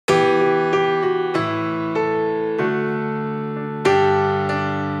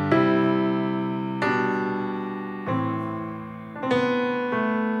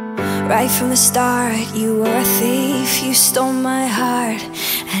Right from the start, you were a thief, you stole my heart,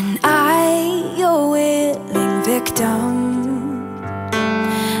 and I, your willing victim.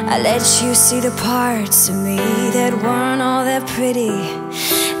 I let you see the parts of me that weren't all that pretty,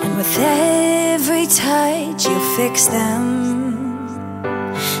 and with every touch you fixed them.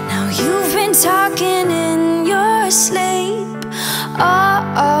 Now you've been talking in your sleep,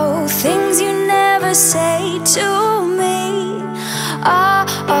 oh, things you never say to me.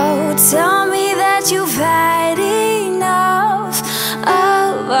 Oh, tell me that you've had enough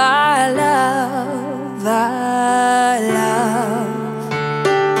of our love, our love.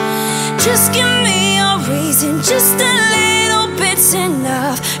 Just give me a reason, just a little bit's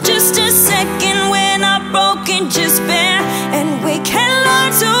enough. Just a second when I'm broken, just bend, and we can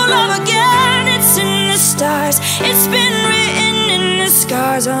learn to love again. It's in the stars, it's been written in the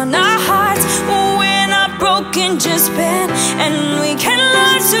scars on our hearts. When I'm broken, just bend, and we can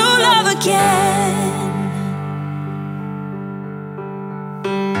learn to love again.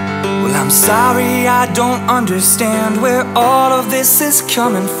 Well, I'm sorry, I don't understand where all of this is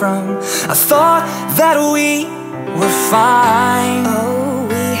coming from. I thought that we were fine. Oh,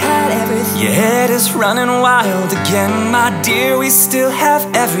 we had everything. Your head is running wild again, my dear. We still have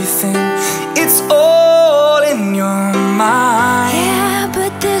everything. It's all in your mind. Yeah,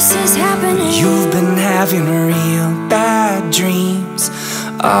 but this is happening. You've been having real bad dreams.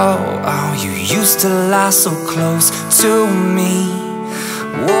 Oh, you used to lie so close to me.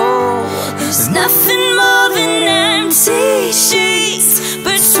 Whoa, there's nothing more than empty sheets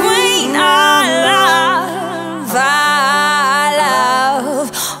between our love,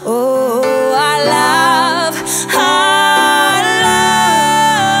 oh, our love, our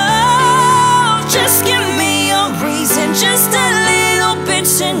love. Just give me a reason, just a little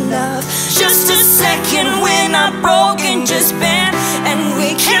bit's enough. Just a second when I'm broken, just bend, and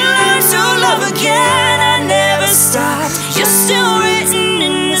we can learn to love again. I never stopped, you're still written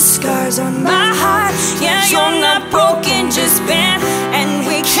in the scars on my heart. Yeah, you're not broken, just bend, and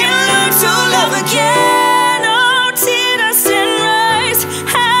we can learn to love again. Oh, tears and rise,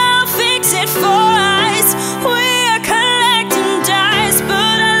 I'll fix it for us. We are collecting dice,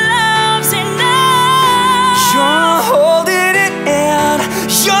 but our love's enough. you're holding it in,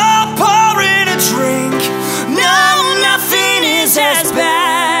 you're pouring a drink. No, nothing is as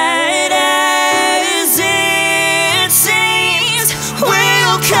bad as it seems.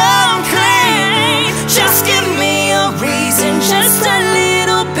 We'll come clean. Just give me a reason, just a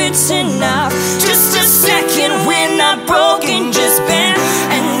little bit's enough. Just a second when I'm broken, just bend,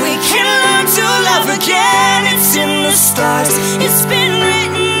 and we can learn to love again. It's in the stars, it's been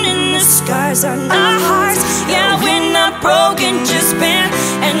written in the scars on our